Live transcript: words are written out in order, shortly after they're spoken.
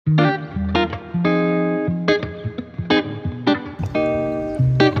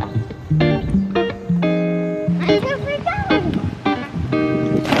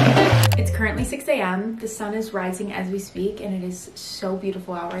Currently 6 a.m. The sun is rising as we speak and it is so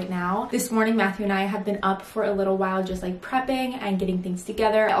beautiful out right now. This morning Matthew and I have been up for a little while just like prepping and getting things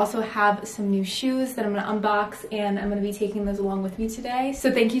together. I also have some new shoes that I'm gonna unbox and I'm gonna be taking those along with me today.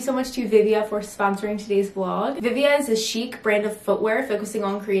 So thank you so much to VIVAIA for sponsoring today's vlog. VIVAIA is a chic brand of footwear focusing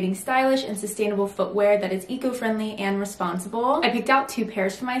on creating stylish and sustainable footwear that is eco-friendly and responsible. I picked out 2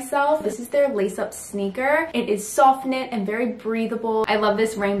 pairs for myself. This is their lace-up sneaker. It is soft knit and very breathable. I love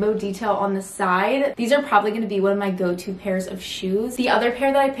this rainbow detail on the side. These are probably going to be one of my go-to pairs of shoes. The other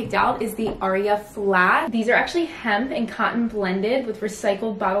pair that I picked out is the Aria Flat. These are actually hemp and cotton blended with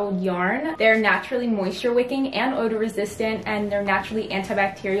recycled bottled yarn. They're naturally moisture wicking and odor resistant, and they're naturally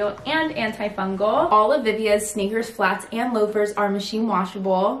antibacterial and antifungal. All of VIVAIA's sneakers, flats, and loafers are machine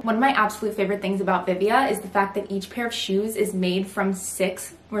washable. One of my absolute favorite things about VIVAIA is the fact that each pair of shoes is made from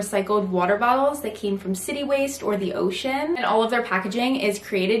 6 recycled water bottles that came from city waste or the ocean, and all of their packaging is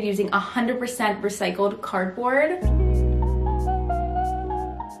created using 100% recycled cardboard.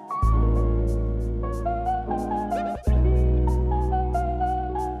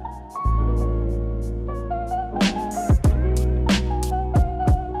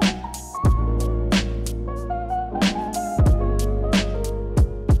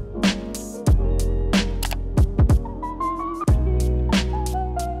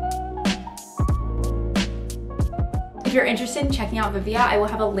 If you're interested in checking out VIVAIA, I will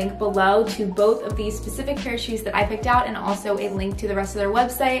have a link below to both of these specific pair of shoes that I picked out and also a link to the rest of their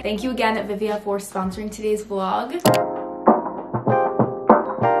website. Thank you again, VIVAIA, for sponsoring today's vlog.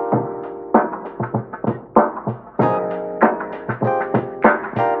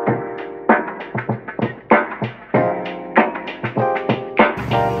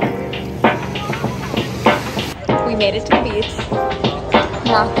 We made it to the beach.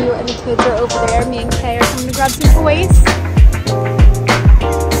 Matthew and the kids are over there. Me and Kay are coming to grab some toys.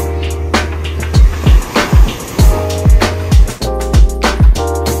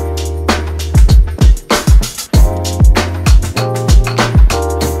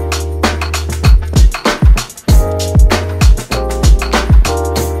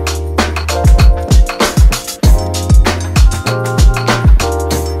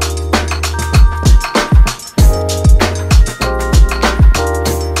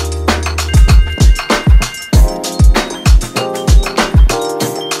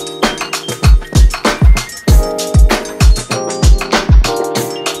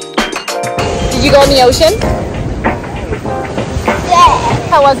 Did you go in the ocean? Yeah.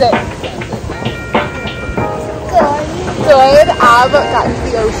 How was it? Good. Good. Ab got into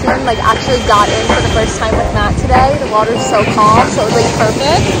the ocean, like actually got in for the first time with Matt today. The water's so calm, so it was like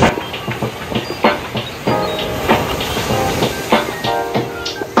perfect.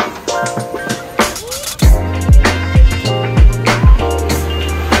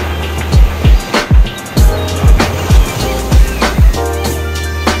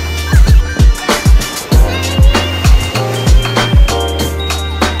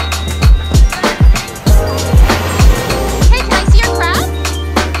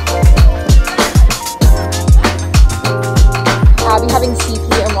 Having CP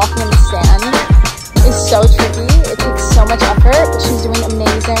and walking in the sand is so tricky. It takes so much effort, but she's doing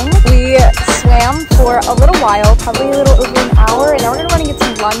amazing. We swam for a little while, probably a little over an hour, and now we're gonna run and get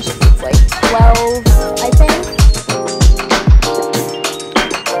some lunch. It's like 12, I think.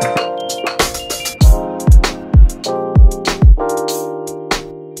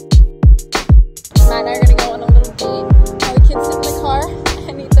 Matt and I are gonna go on a little date. All the kids sit in the car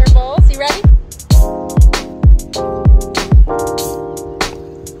and eat their bowls. You ready?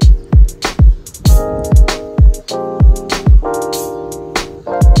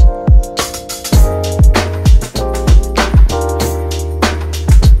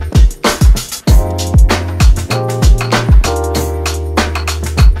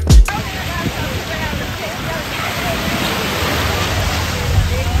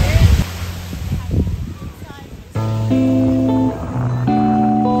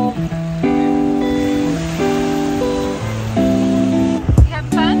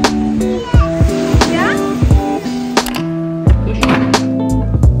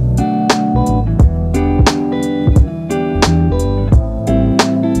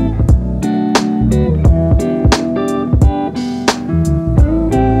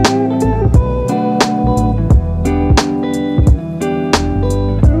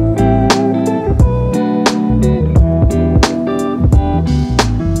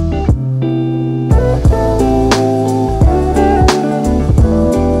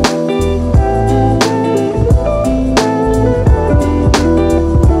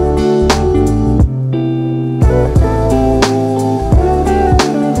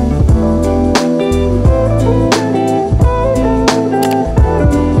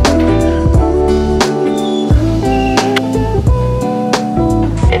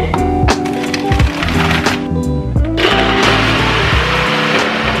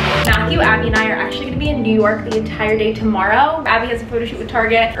 entire day tomorrow. Abby has a photo shoot with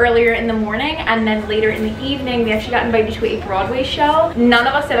Target earlier in the morning, and then later in the evening we actually got invited to a Broadway show. None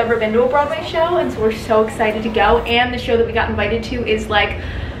of us have ever been to a Broadway show, and so we're so excited to go. And the show that we got invited to is like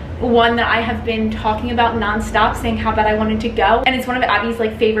one that I have been talking about nonstop, saying how bad I wanted to go, and it's one of Abby's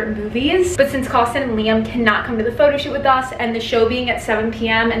like favorite movies. But since Koston and Liam cannot come to the photo shoot with us, and the show being at 7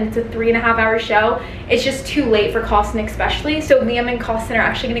 p.m. and it's a 3.5-hour show, it's just too late for Koston especially. So Liam and Koston are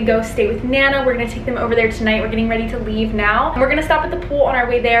actually gonna go stay with Nana. We're gonna take them over there tonight. We're getting ready to leave now. And we're gonna stop at the pool on our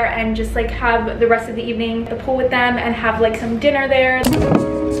way there and just like have the rest of the evening at the pool with them and have like some dinner there.